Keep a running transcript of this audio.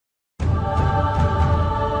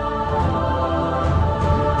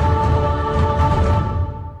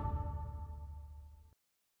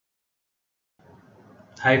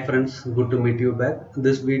Hi friends, good to meet you back.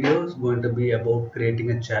 This video is going to be about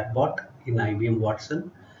creating a chatbot in IBM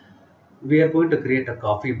Watson. We are going to create a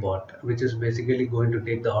coffee bot, which is basically going to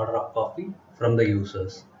take the order of coffee from the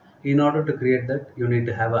users. In order to create that, you need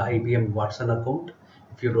to have an IBM Watson account.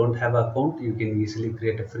 If you don't have an account, you can easily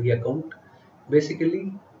create a free account.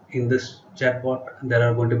 Basically, in this chatbot, there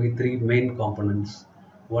are going to be three main components.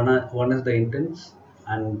 One is the intents,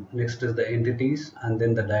 and next is the entities, and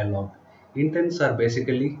then the dialogue. Intents are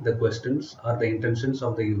basically the questions or the intentions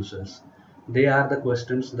of the users. They are the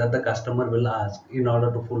questions that the customer will ask in order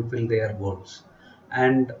to fulfill their goals.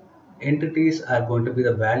 And entities are going to be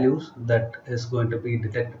the values that is going to be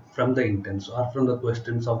detected from the intents or from the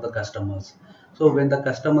questions of the customers. So when the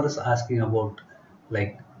customer is asking about,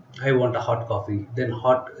 like, I want a hot coffee, then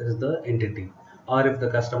hot is the entity. Or if the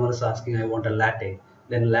customer is asking, I want a latte,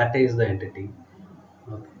 then latte is the entity.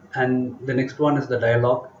 Okay. And the next one is the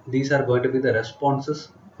dialogue. These are going to be the responses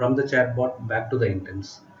from the chatbot back to the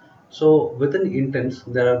intents. So within intents,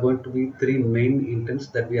 there are going to be three main intents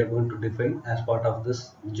that we are going to define as part of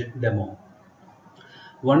this demo.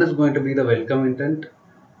 One is going to be the welcome intent,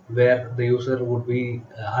 where the user would be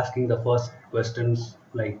asking the first questions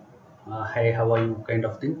like, hey, how are you, kind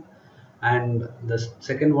of thing. And the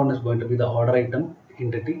second one is going to be the order item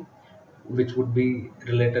entity, which would be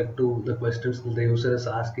related to the questions that the user is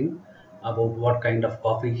asking about what kind of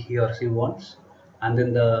coffee he or she wants. And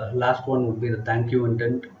then the last one would be the thank you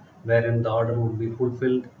intent, wherein the order would be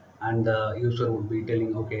fulfilled and the user would be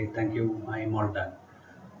telling, okay, thank you, I am all done.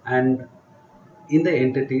 And in the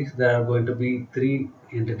entities, there are going to be three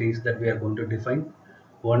entities that we are going to define.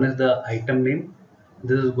 One is the item name.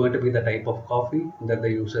 This is going to be the type of coffee that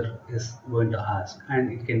the user is going to ask,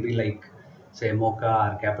 and it can be like, say, mocha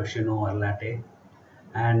or cappuccino or latte.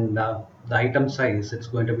 And the item size, it's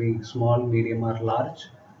going to be small, medium, or large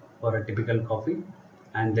for a typical coffee.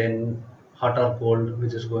 And then hot or cold,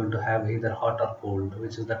 which is going to have either hot or cold,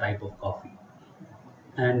 which is the type of coffee.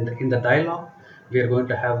 And in the dialogue, we are going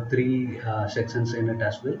to have three sections in it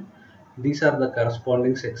as well. These are the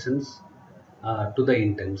corresponding sections to the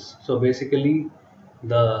intents. So basically,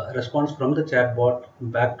 the response from the chatbot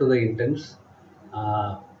back to the intents,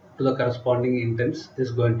 uh, to the corresponding intents,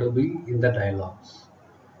 is going to be in the dialogues.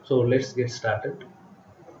 So let's get started.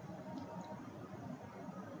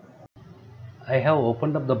 I have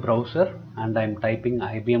opened up the browser and I'm typing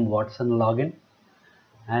IBM Watson login,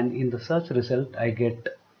 and in the search result I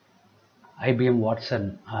get IBM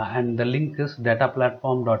Watson, and the link is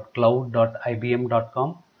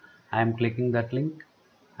dataplatform.cloud.ibm.com. I am clicking that link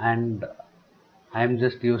and I am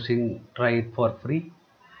just using try it for free,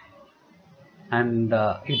 and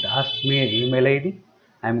it asks me an email ID.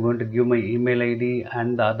 I am going to give my email ID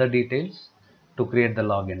and the other details to create the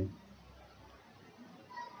login.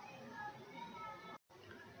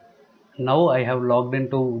 Now I have logged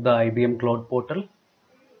into the IBM Cloud portal.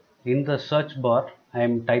 In the search bar, I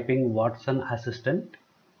am typing Watson Assistant.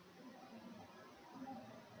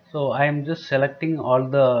 So I am just selecting all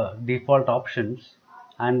the default options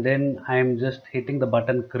and then I am just hitting the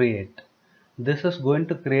button create. This is going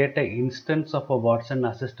to create an instance of a Watson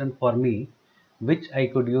Assistant for me, which I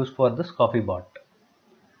could use for this coffee bot.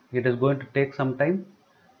 It is going to take some time,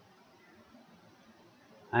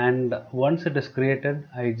 and once it is created,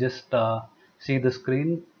 I just see the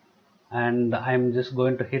screen and I am just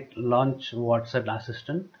going to hit launch Watson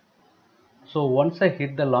Assistant. So once I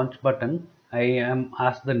hit the launch button, I am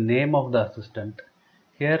asked the name of the assistant.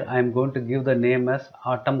 Here I am going to give the name as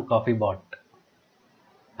Autumn Coffee Bot.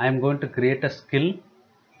 I am going to create a skill.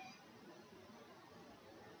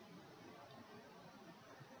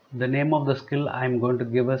 The name of the skill I am going to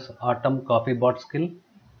give as Autumn Coffee Bot skill.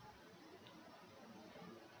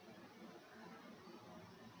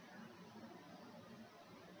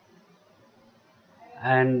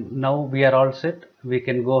 And now we are all set. We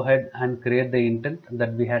can go ahead and create the intent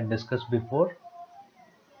that we had discussed before.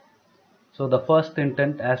 So the first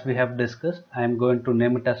intent, as we have discussed, I am going to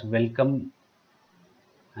name it as welcome,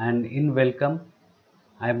 and in welcome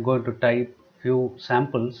I am going to type few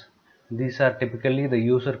samples. These are typically the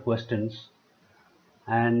user questions,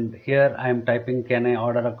 and here I am typing, can I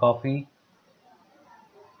order a coffee?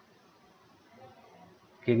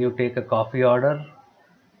 Can you take a coffee order?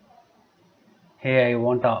 Hey, I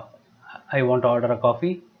want to order a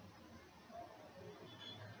coffee.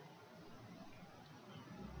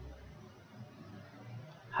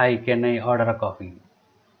 Hi, can I order a coffee?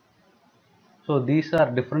 So these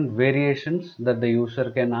are different variations that the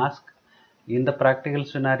user can ask. In the practical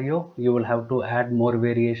scenario, you will have to add more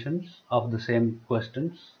variations of the same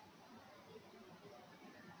questions.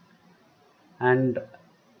 And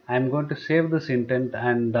I'm going to save this intent,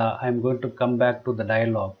 and I'm going to come back to the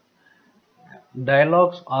dialog.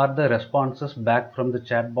 Dialogues are the responses back from the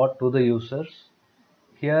chatbot to the users.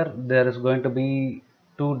 Here there is going to be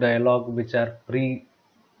two dialogue which are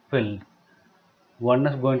pre-filled. One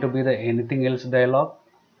is going to be the anything else dialog.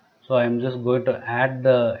 So I'm just going to add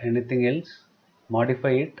the anything else,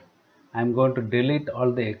 modify it. I'm going to delete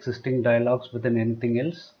all the existing dialogues within anything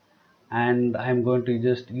else, and I'm going to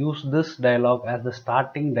just use this dialog as the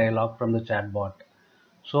starting dialog from the chatbot.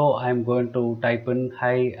 So I'm going to type in,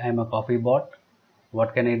 "Hi, I'm a coffee bot.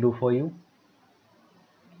 What can I do for you?"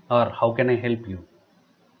 or "How can I help you?"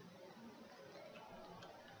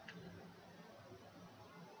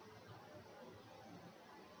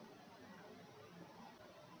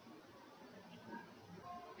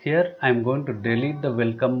 Here I'm going to delete the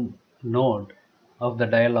welcome node of the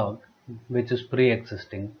dialog, which is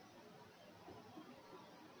pre-existing,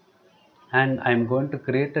 and I'm going to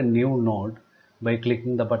create a new node by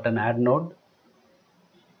clicking the button add node.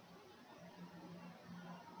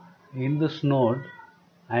 In this node,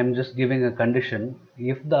 I'm just giving a condition: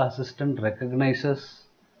 if the assistant recognizes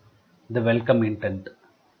the welcome intent,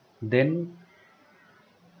 then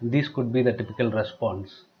this could be the typical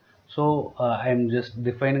response. So I'm just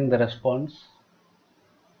defining the response: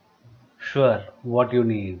 sure, what you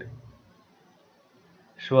need,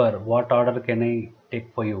 sure, what order can I take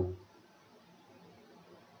for you.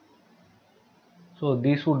 So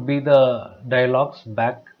these would be the dialogues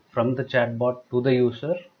back from the chatbot to the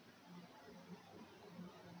user,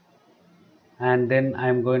 and then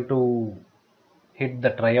I'm going to hit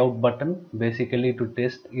the tryout button, basically to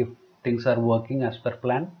test if things are working as per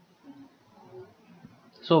plan.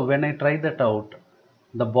 So when I try that out,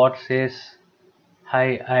 the bot says,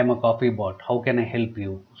 "Hi, I am a coffee bot. How can I help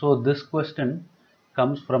you?" So this question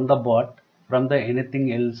comes from the bot from the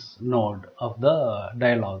anything else node of the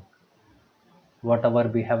dialog, whatever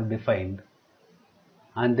we have defined.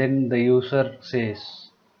 And then the user says,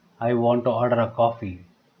 "I want to order a coffee."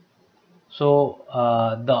 So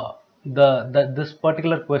this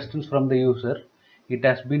particular questions from the user, it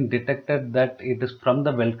has been detected that it is from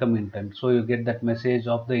the welcome intent. So you get that message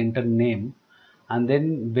of the intent name, and then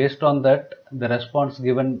based on that, the response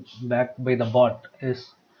given back by the bot is,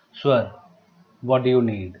 "Sure, what do you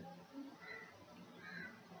need?"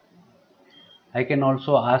 I can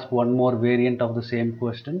also ask one more variant of the same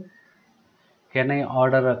question: "Can I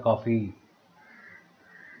order a coffee?"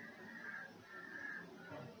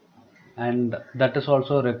 And that is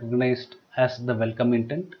also recognized as the welcome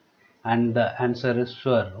intent, and the answer is,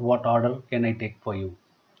 "Sure, what order can I take for you?"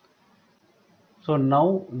 So now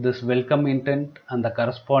this welcome intent and the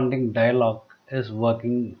corresponding dialog is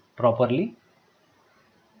working properly.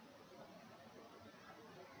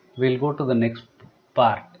 We'll go to the next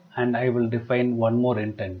part, and I will define one more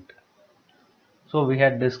intent. So we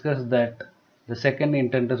had discussed that the second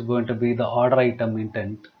intent is going to be the order item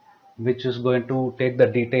intent, which is going to take the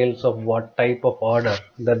details of what type of order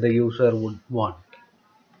that the user would want.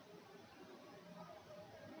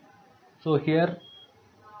 So here,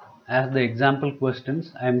 as the example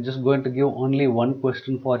questions, I am just going to give only one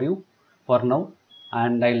question for you for now,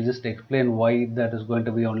 and I'll just explain why that is going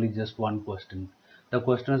to be only just one question. The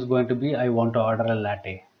question is going to be, "I want to order a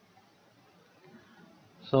latte."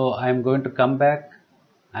 So I'm going to come back,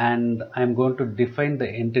 and I'm going to define the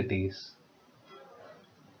entities.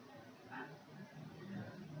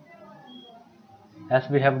 As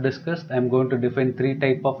we have discussed, I'm going to define three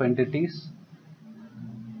type of entities.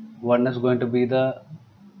 One is going to be the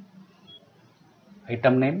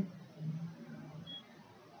item name.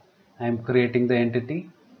 I'm creating the entity,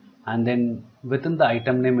 and then within the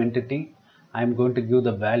item name entity, I'm going to give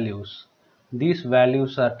the values. These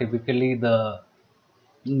values are typically the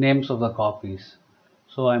names of the coffees.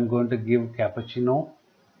 So I'm going to give cappuccino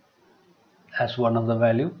as one of the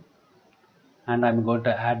value, and I'm going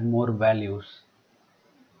to add more values: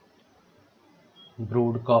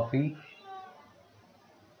 brewed coffee,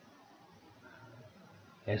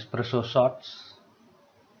 espresso shots,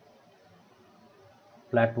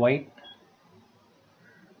 flat white,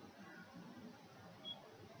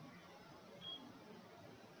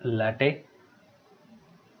 latte,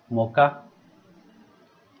 mocha,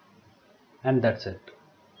 and that's it.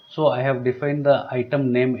 So I have defined the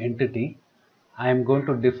item name entity. I am going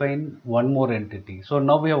to define one more entity. So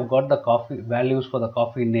now we have got the coffee values for the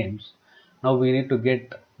coffee names. Now we need to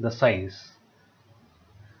get the size.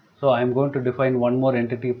 So I'm going to define one more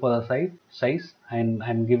entity for the size, and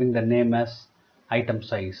I'm giving the name as item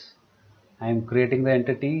size. I'm creating the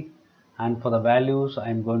entity, and for the values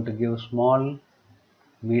I'm going to give small,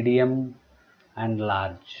 medium, and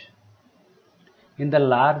large. In the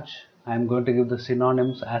large, I am going to give the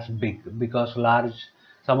synonyms as big, because large,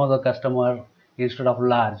 some of the customer, instead of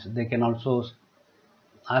large, they can also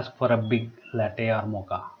ask for a big latte or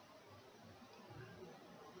mocha.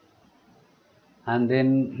 And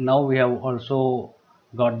then now we have also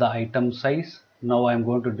got the item size. Now I am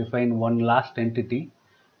going to define one last entity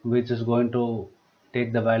which is going to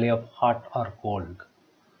take the value of hot or cold.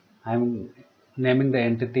 I am naming the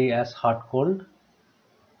entity as hot cold,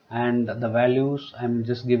 and the values, I am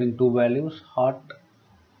just giving two values, hot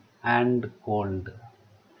and cold.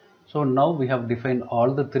 So now we have defined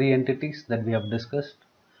all the three entities that we have discussed,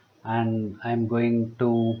 and I am going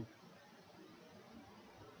to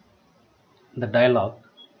the dialog,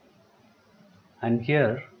 and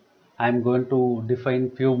here I am going to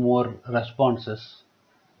define few more responses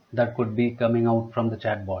that could be coming out from the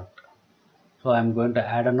chatbot. So I am going to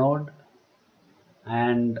add a node,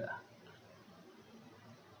 and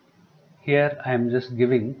here I am just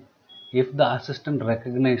giving if the assistant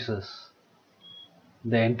recognizes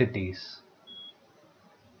the entities,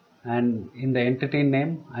 and in the entity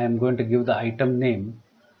name I am going to give the item name,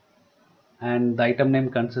 and the item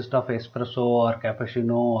name consists of espresso or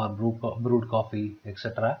cappuccino or brewed coffee,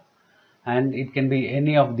 etc., and it can be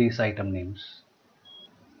any of these item names.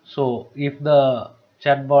 So if the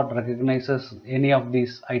chatbot recognizes any of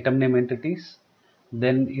these item name entities,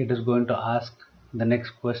 then it is going to ask the next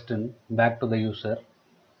question back to the user.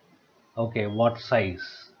 Okay, what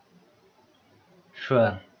size?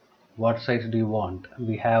 Sure. What size do you want?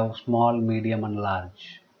 We have small, medium and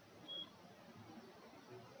large.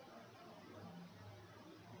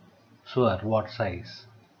 Sure, what size?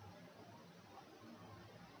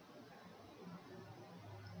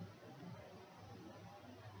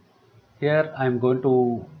 Here I am going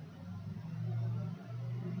to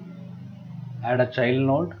add a child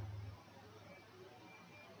node,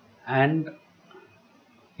 and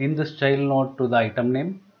in this child node to the item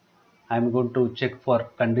name I am going to check for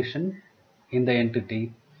condition in the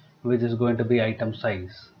entity, which is going to be item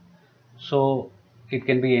size. So it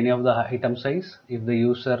can be any of the item size. If the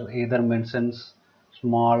user either mentions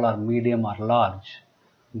small or medium or large,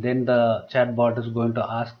 then the chatbot is going to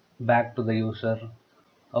ask back to the user,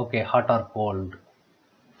 okay, hot or cold?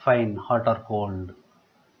 Fine, hot or cold.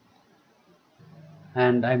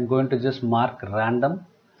 And I'm going to just mark random,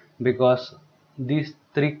 because these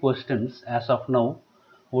three questions as of now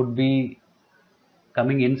would be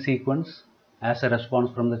coming in sequence as a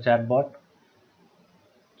response from the chatbot.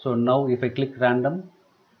 So now if I click random,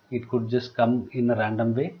 it could just come in a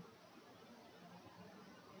random way.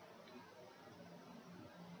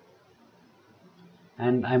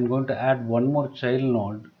 And I'm going to add one more child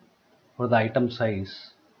node for the item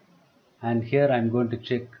size, and here I'm going to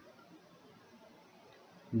check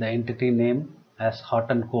the entity name as hot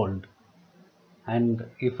and cold, and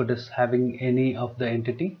if it is having any of the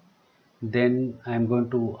entity, then I'm going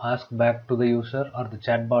to ask back to the user, or the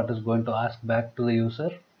chatbot is going to ask back to the user,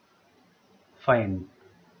 fine,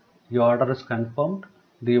 your order is confirmed,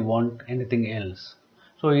 do you want anything else?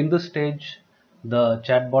 So in this stage the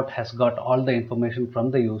chatbot has got all the information from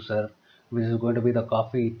the user, which is going to be the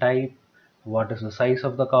coffee type, what is the size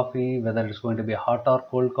of the coffee, whether it's going to be a hot or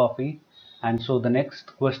cold coffee. And so the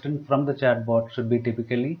next question from the chatbot should be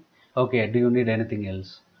typically, okay, do you need anything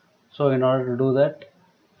else? So in order to do that,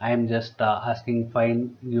 I am just asking,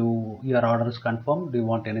 fine, your order is confirmed, do you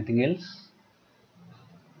want anything else?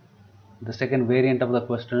 The second variant of the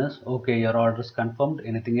question is, okay, your order is confirmed,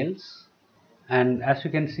 anything else? And as you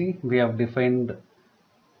can see, we have defined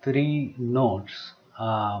three nodes,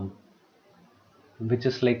 which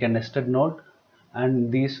is like a nested node,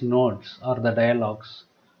 and these nodes or the dialogues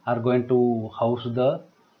are going to house the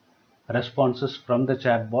responses from the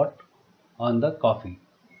chatbot on the coffee.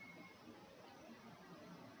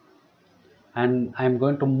 And I'm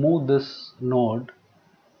going to move this node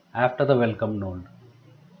after the welcome node.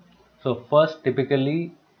 So first,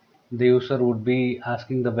 typically the user would be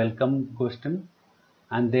asking the welcome question,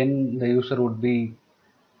 and then the user would be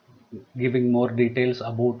giving more details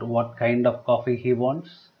about what kind of coffee he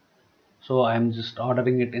wants. So I am just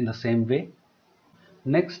ordering it in the same way.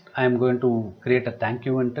 Next, I am going to create a thank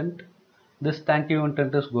you intent. This thank you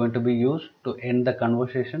intent is going to be used to end the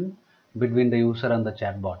conversation between the user and the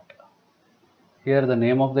chatbot. Here the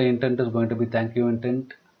name of the intent is going to be thank you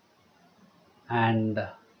intent, and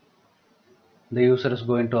the user is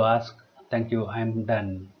going to ask, thank you, I'm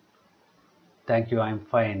done. Thank you, I'm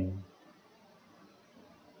fine.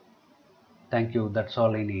 Thank you, that's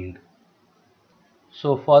all I need.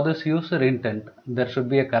 So for this user intent, there should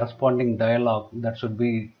be a corresponding dialogue that should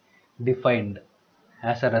be defined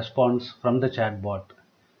as a response from the chatbot.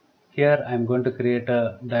 Here I'm going to create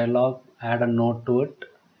a dialog, add a note to it,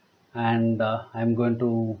 and I'm going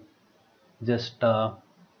to just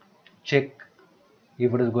check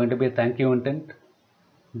if it is going to be a thank you intent.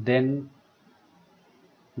 Then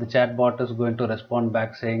the chatbot is going to respond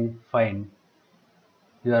back saying, fine,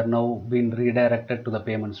 you are now being redirected to the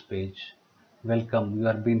payments page. Welcome, you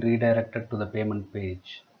are being redirected to the payment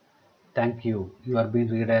page. Thank you, you are being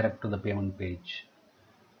redirected to the payment page.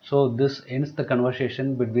 So this ends the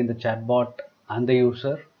conversation between the chatbot and the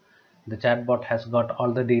user. The chatbot has got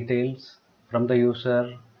all the details from the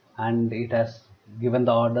user and it has given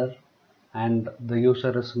the order, and the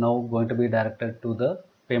user is now going to be directed to the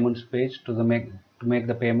payments page to make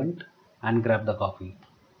the payment and grab the coffee.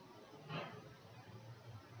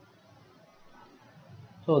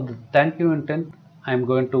 So the thank you intent, I'm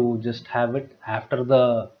going to just have it after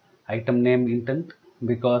the item name intent,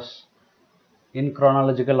 because in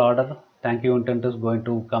chronological order thank you intent is going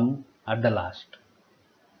to come at the last.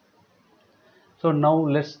 So now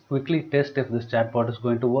let's quickly test if this chatbot is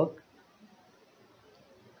going to work.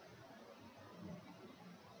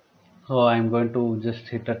 So I'm going to just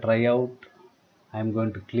hit a try out. I'm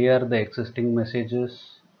going to clear the existing messages.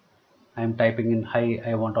 I'm typing in, hi,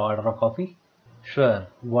 I want to order a coffee. Sure,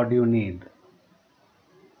 what do you need?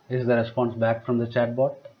 Is the response back from the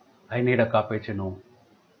chatbot? I need a cappuccino.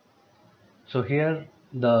 So here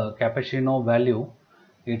the cappuccino value,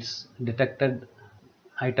 it's detected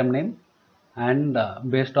item name, and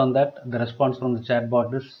based on that the response from the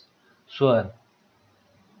chatbot is, sure,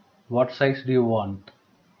 what size do you want?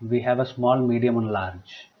 We have a small, medium and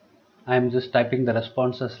large. I am just typing the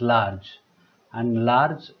response as large, and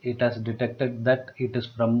large, it has detected that it is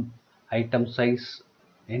from item size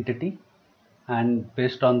entity, and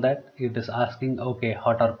based on that it is asking, okay,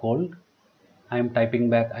 hot or cold. I am typing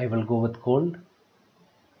back, I will go with cold,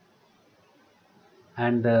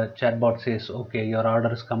 and the chatbot says, okay, your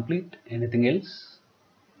order is complete, anything else?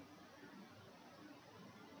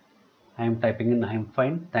 I am typing in, I am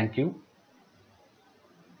fine, thank you.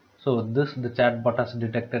 So this, the chatbot has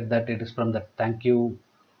detected that it is from the thank you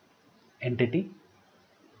entity,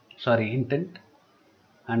 sorry, intent,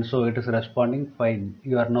 and so it is responding, fine,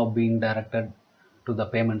 you are now being directed to the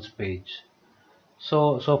payments page.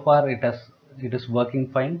 So far it is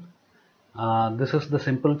working fine. This is the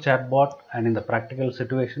simple chatbot, and in the practical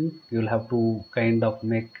situation you'll have to kind of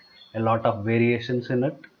make a lot of variations in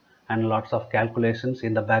it and lots of calculations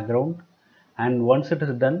in the background, and once it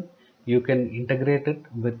is done you can integrate it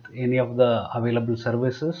with any of the available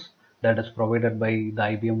services that is provided by the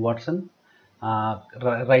IBM Watson.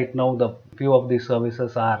 Right now the few of these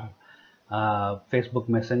services are Facebook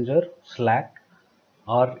Messenger, Slack,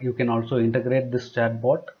 or you can also integrate this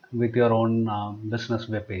chatbot with your own business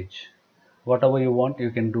web page. Whatever you want, you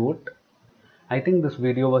can do it. I think this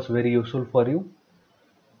video was very useful for you.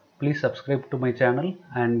 Please subscribe to my channel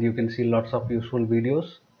and you can see lots of useful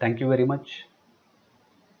videos. Thank you very much.